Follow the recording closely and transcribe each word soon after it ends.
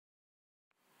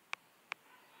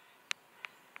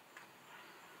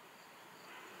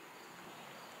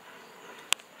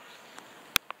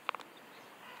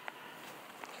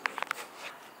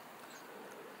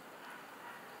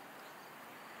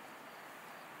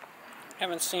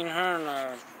Haven't seen her in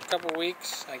a couple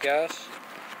weeks, I guess.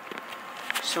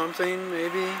 Something,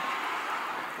 maybe.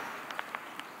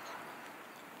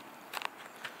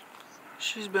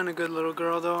 She's been a good little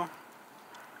girl, though.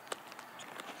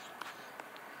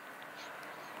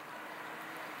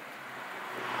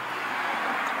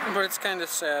 But it's kind of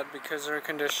sad because her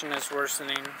condition is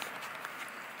worsening.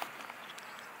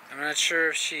 I'm not sure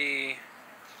if she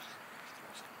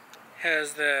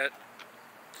has that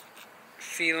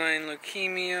feline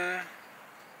leukemia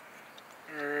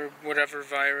or whatever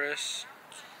virus,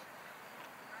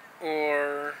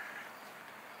 or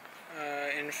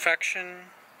infection,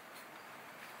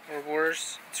 or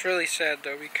worse. It's really sad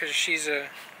though because she's a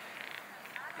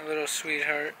little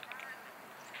sweetheart.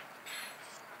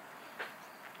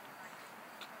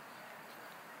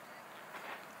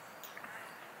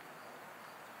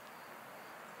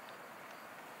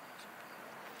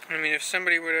 I mean, if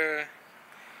somebody would have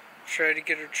tried to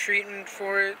get her treatment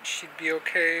for it, she'd be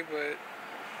okay, but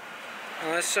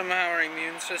unless somehow her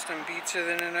immune system beats it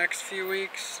in the next few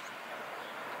weeks,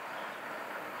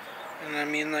 and I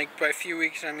mean, like, by few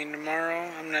weeks, I mean tomorrow,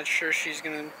 I'm not sure she's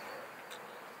gonna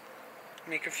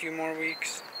make a few more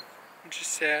weeks, which is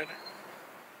sad.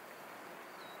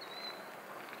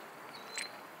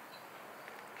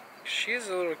 She is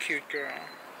a little cute girl.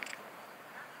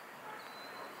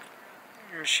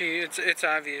 And it's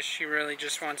obvious she really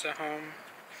just wants a home.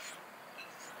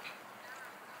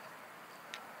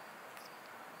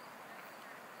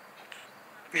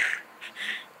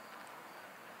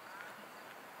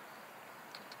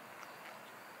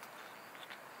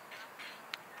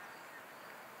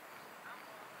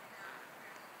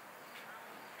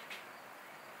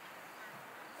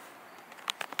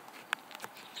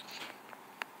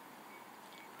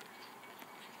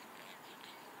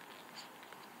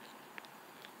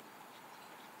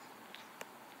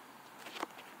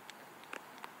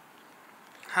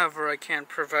 However, I can't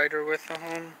provide her with a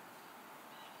home.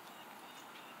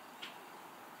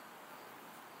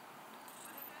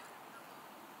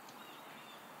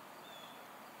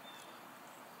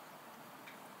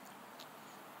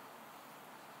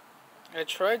 I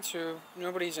tried to.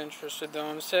 Nobody's interested though.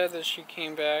 I'm sad that she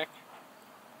came back.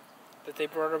 That they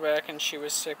brought her back and she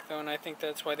was sick though, and I think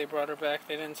that's why they brought her back.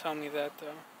 They didn't tell me that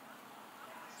though.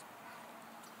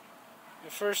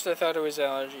 At first I thought it was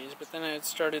allergies, but then it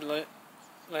started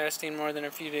lasting more than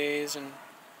a few days and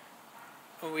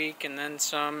a week and then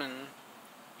some, and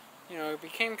you know, it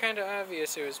became kind of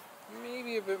obvious it was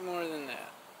maybe a bit more than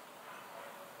that.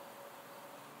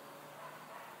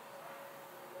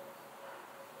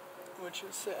 Which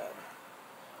is sad.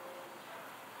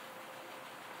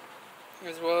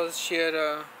 As well as she had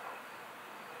a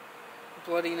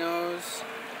bloody nose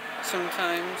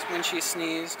sometimes when she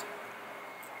sneezed,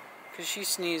 because she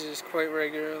sneezes quite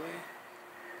regularly.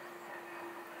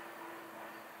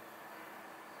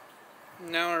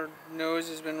 Now her nose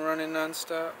has been running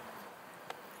non-stop.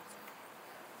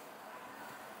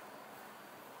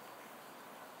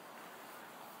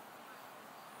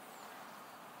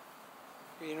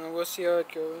 You know, we'll see how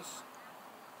it goes.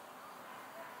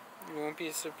 You won't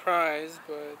be surprised,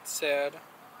 but it's sad.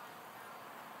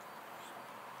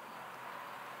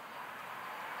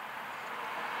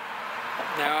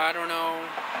 Now, I don't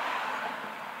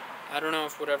know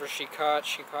if whatever she caught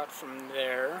from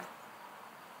there.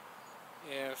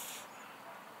 If,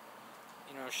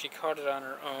 you know, she caught it on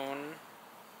her own.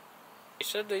 They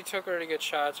said they took her to get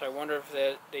shots. I wonder if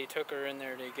they took her in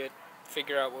there to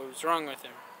figure out what was wrong with her,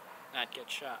 not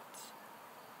get shots.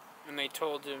 And they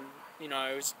told him, you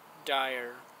know, it was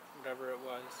dire, whatever it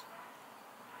was.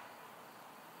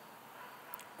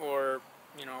 Or,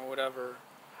 you know, whatever.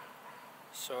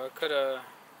 So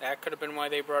that could have been why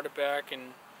they brought it back,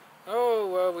 and oh,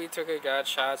 well, we took it, got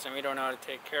shots, and we don't know how to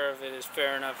take care of it is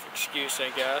fair enough excuse, I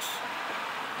guess.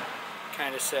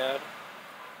 Kind of sad.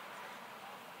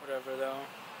 Whatever, though.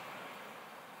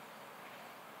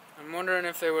 I'm wondering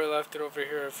if they would have left it over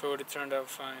here, if it would have turned out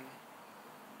fine.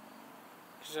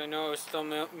 Because I know it was still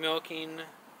milking,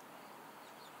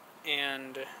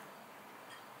 and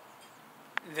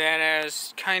that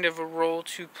has kind of a role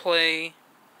to play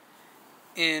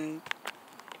in